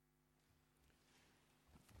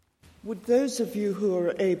Would those of you who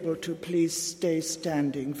are able to please stay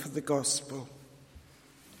standing for the Gospel?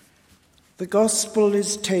 The Gospel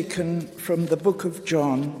is taken from the book of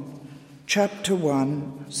John, chapter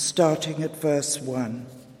 1, starting at verse 1.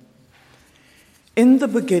 In the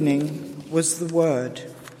beginning was the Word,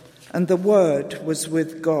 and the Word was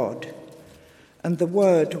with God, and the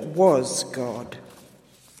Word was God.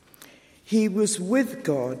 He was with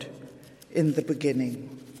God in the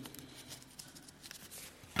beginning.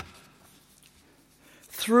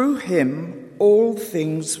 Through him all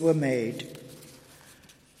things were made.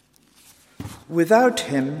 Without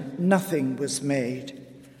him nothing was made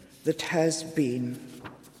that has been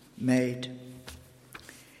made.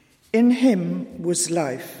 In him was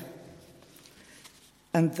life,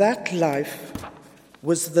 and that life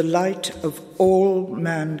was the light of all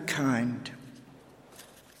mankind.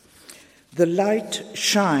 The light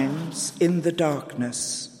shines in the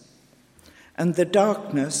darkness, and the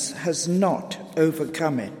darkness has not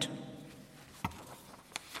overcome it.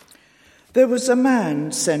 There was a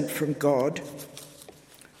man sent from God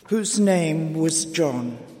whose name was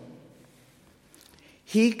John.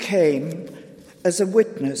 He came as a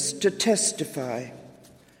witness to testify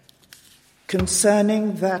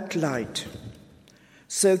concerning that light,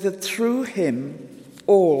 so that through him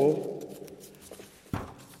all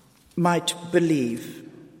might believe.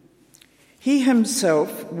 He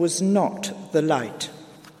himself was not the light.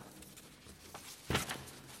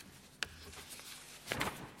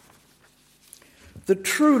 The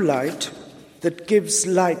true light that gives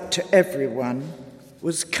light to everyone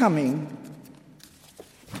was coming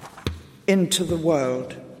into the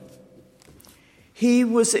world. He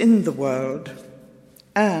was in the world,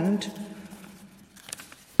 and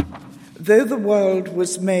though the world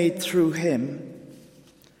was made through him,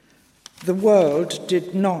 the world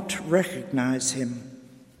did not recognize him.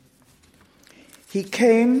 He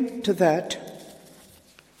came to that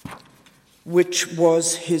which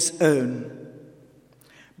was his own,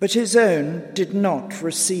 but his own did not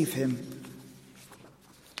receive him.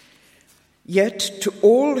 Yet to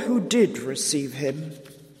all who did receive him,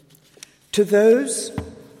 to those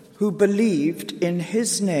who believed in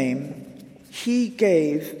his name, he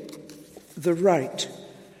gave the right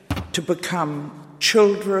to become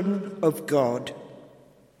children of God,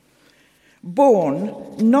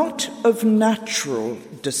 born not of natural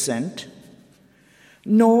descent,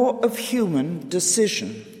 nor of human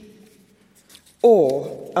decision,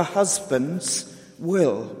 or a husband's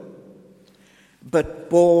will,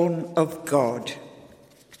 but born of God.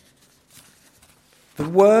 The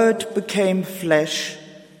Word became flesh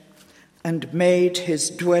and made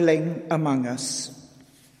his dwelling among us.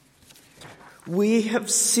 We have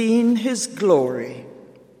seen his glory,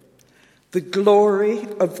 the glory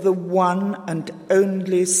of the one and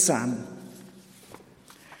only Son,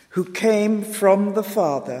 who came from the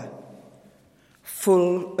Father,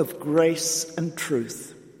 full of grace and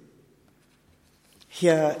truth.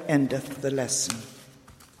 Here endeth the lesson.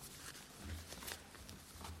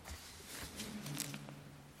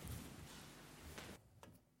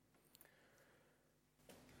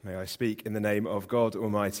 May I speak in the name of God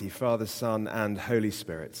Almighty, Father, Son, and Holy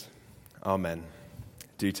Spirit. Amen.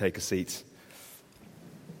 Do take a seat.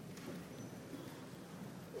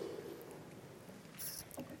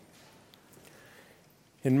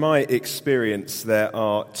 In my experience, there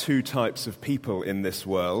are two types of people in this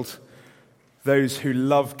world: those who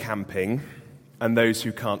love camping and those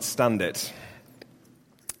who can't stand it.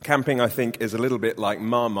 Camping, I think, is a little bit like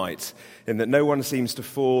Marmite, in that no one seems to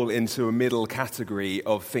fall into a middle category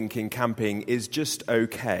of thinking camping is just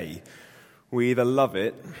okay. We either love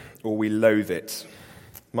it or we loathe it.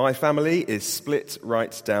 My family is split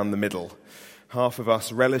right down the middle. Half of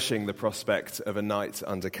us relishing the prospect of a night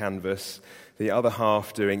under canvas, the other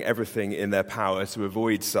half doing everything in their power to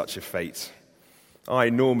avoid such a fate. I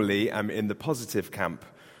normally am in the positive camp.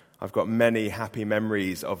 I've got many happy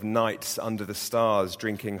memories of nights under the stars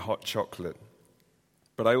drinking hot chocolate.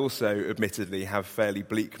 But I also, admittedly, have fairly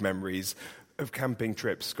bleak memories of camping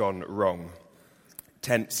trips gone wrong.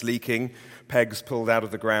 Tents leaking, pegs pulled out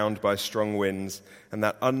of the ground by strong winds, and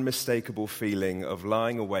that unmistakable feeling of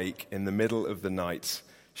lying awake in the middle of the night,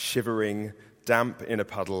 shivering, damp in a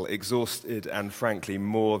puddle, exhausted, and frankly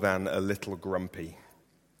more than a little grumpy.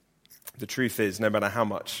 The truth is, no matter how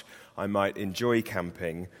much I might enjoy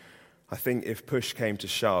camping, I think if push came to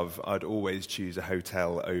shove, I'd always choose a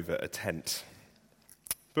hotel over a tent.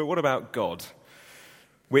 But what about God?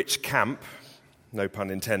 Which camp, no pun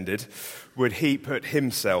intended, would he put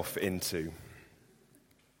himself into?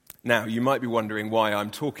 Now, you might be wondering why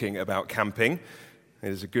I'm talking about camping. It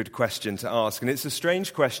is a good question to ask, and it's a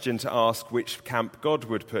strange question to ask which camp God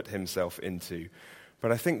would put himself into.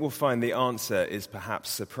 But I think we'll find the answer is perhaps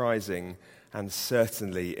surprising and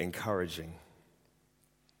certainly encouraging.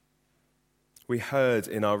 We heard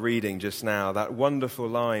in our reading just now that wonderful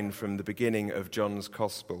line from the beginning of John's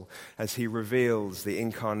Gospel as he reveals the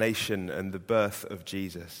incarnation and the birth of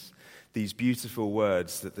Jesus. These beautiful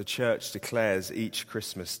words that the church declares each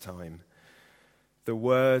Christmas time. The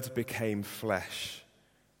Word became flesh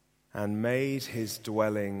and made his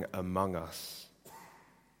dwelling among us.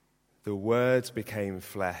 The Word became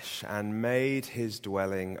flesh and made his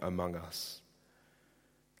dwelling among us.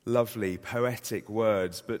 Lovely, poetic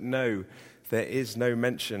words, but no, there is no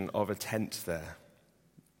mention of a tent there.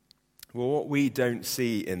 Well, what we don't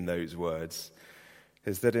see in those words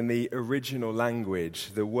is that in the original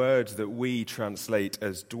language, the word that we translate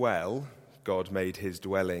as dwell, God made his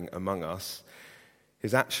dwelling among us,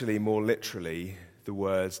 is actually more literally the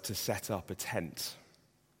word to set up a tent,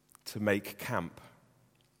 to make camp.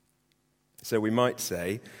 So we might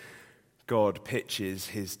say, God pitches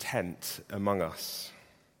his tent among us.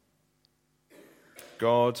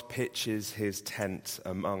 God pitches his tent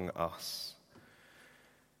among us.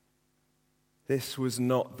 This was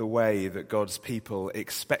not the way that God's people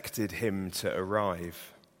expected him to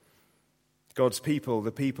arrive. God's people,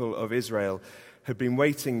 the people of Israel, had been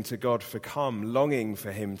waiting to God for come, longing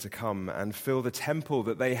for him to come and fill the temple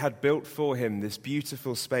that they had built for him, this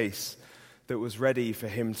beautiful space that was ready for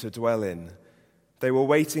him to dwell in. They were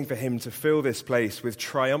waiting for him to fill this place with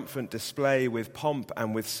triumphant display, with pomp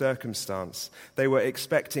and with circumstance. They were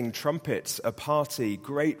expecting trumpets, a party,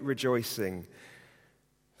 great rejoicing.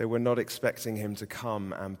 They were not expecting him to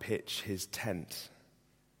come and pitch his tent.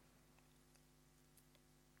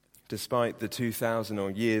 Despite the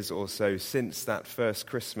 2,000 years or so since that first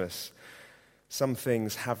Christmas, some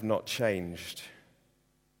things have not changed.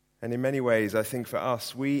 And in many ways, I think for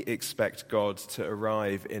us, we expect God to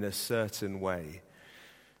arrive in a certain way.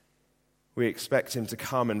 We expect him to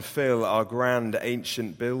come and fill our grand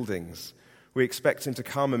ancient buildings. We expect him to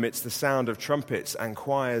come amidst the sound of trumpets and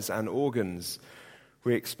choirs and organs.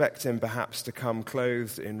 We expect him perhaps to come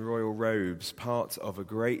clothed in royal robes, part of a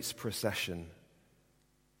great procession.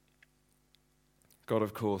 God,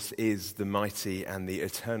 of course, is the mighty and the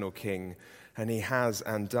eternal King, and he has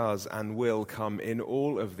and does and will come in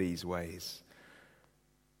all of these ways.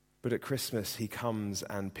 But at Christmas, he comes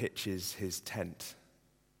and pitches his tent.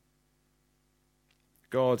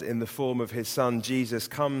 God, in the form of his Son, Jesus,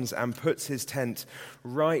 comes and puts his tent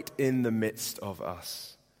right in the midst of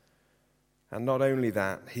us. And not only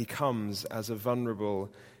that, he comes as a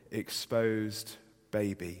vulnerable, exposed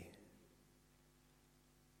baby.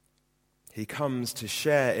 He comes to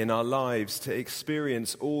share in our lives, to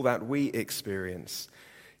experience all that we experience.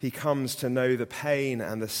 He comes to know the pain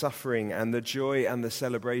and the suffering and the joy and the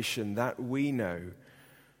celebration that we know,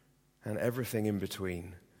 and everything in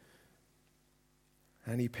between.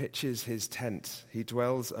 And he pitches his tent. He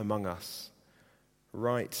dwells among us,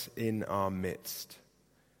 right in our midst.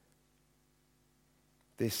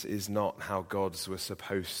 This is not how gods were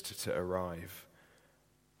supposed to arrive.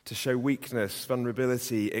 To show weakness,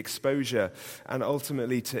 vulnerability, exposure, and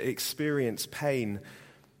ultimately to experience pain.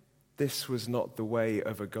 This was not the way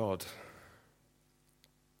of a God.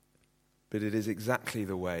 But it is exactly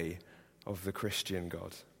the way of the Christian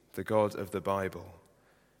God, the God of the Bible.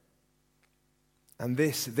 And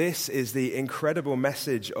this is the incredible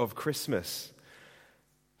message of Christmas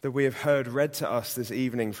that we have heard read to us this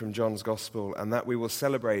evening from John's Gospel, and that we will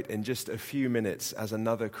celebrate in just a few minutes as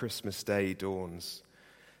another Christmas day dawns.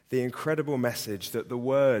 The incredible message that the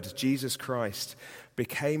Word, Jesus Christ,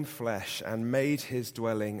 became flesh and made his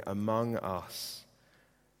dwelling among us.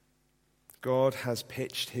 God has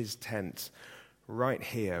pitched his tent right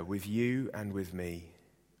here with you and with me.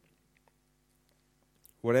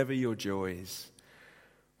 Whatever your joys,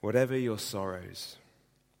 whatever your sorrows,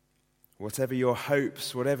 whatever your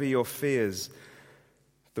hopes, whatever your fears,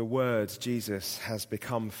 the Word, Jesus, has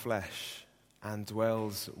become flesh and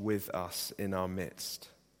dwells with us in our midst.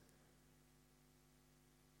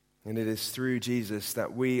 And it is through Jesus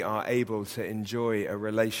that we are able to enjoy a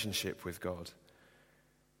relationship with God.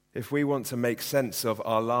 If we want to make sense of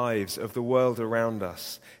our lives, of the world around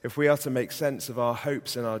us, if we are to make sense of our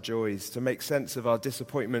hopes and our joys, to make sense of our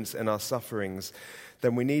disappointments and our sufferings,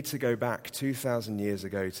 then we need to go back 2,000 years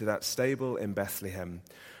ago to that stable in Bethlehem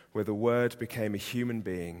where the Word became a human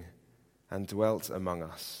being and dwelt among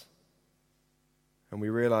us. And we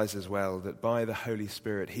realize as well that by the Holy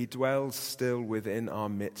Spirit, he dwells still within our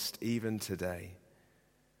midst even today.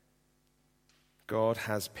 God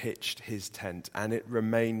has pitched his tent, and it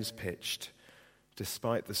remains pitched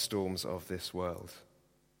despite the storms of this world.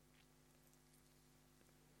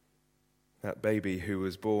 That baby who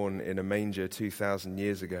was born in a manger 2,000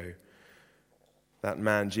 years ago, that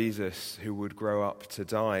man Jesus who would grow up to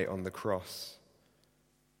die on the cross,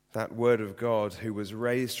 that Word of God who was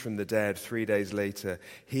raised from the dead 3 days later,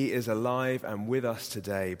 he is alive and with us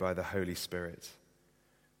today by the Holy Spirit.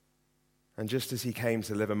 And just as he came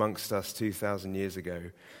to live amongst us 2,000 years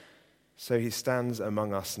ago, so he stands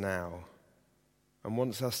among us now and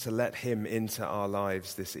wants us to let him into our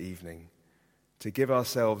lives this evening, to give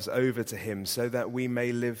ourselves over to him so that we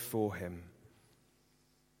may live for him.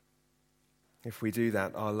 If we do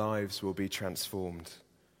that, our lives will be transformed.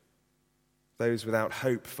 Those without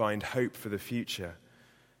hope find hope for the future.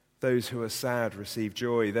 Those who are sad receive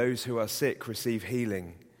joy. Those who are sick receive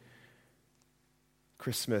healing.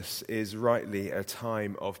 Christmas is rightly a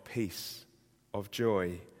time of peace, of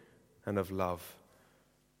joy, and of love.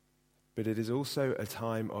 But it is also a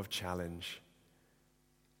time of challenge.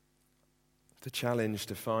 The challenge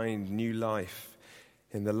to find new life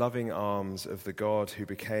in the loving arms of the God who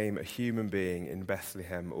became a human being in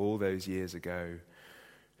Bethlehem all those years ago,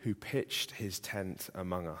 who pitched his tent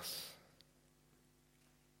among us.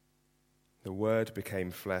 The Word became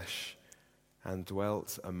flesh and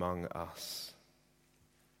dwelt among us.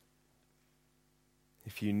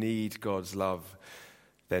 If you need God's love,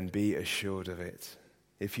 then be assured of it.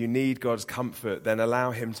 If you need God's comfort, then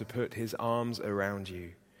allow him to put his arms around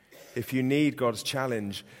you. If you need God's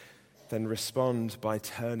challenge, then respond by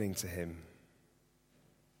turning to him.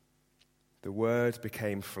 The Word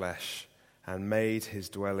became flesh and made his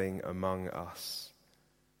dwelling among us.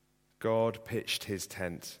 God pitched his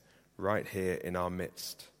tent right here in our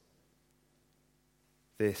midst.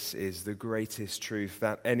 This is the greatest truth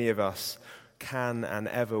that any of us can and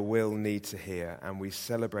ever will need to hear, and we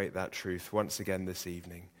celebrate that truth once again this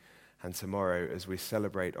evening and tomorrow as we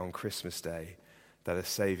celebrate on Christmas Day that a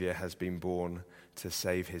Saviour has been born to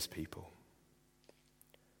save his people.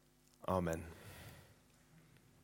 Amen.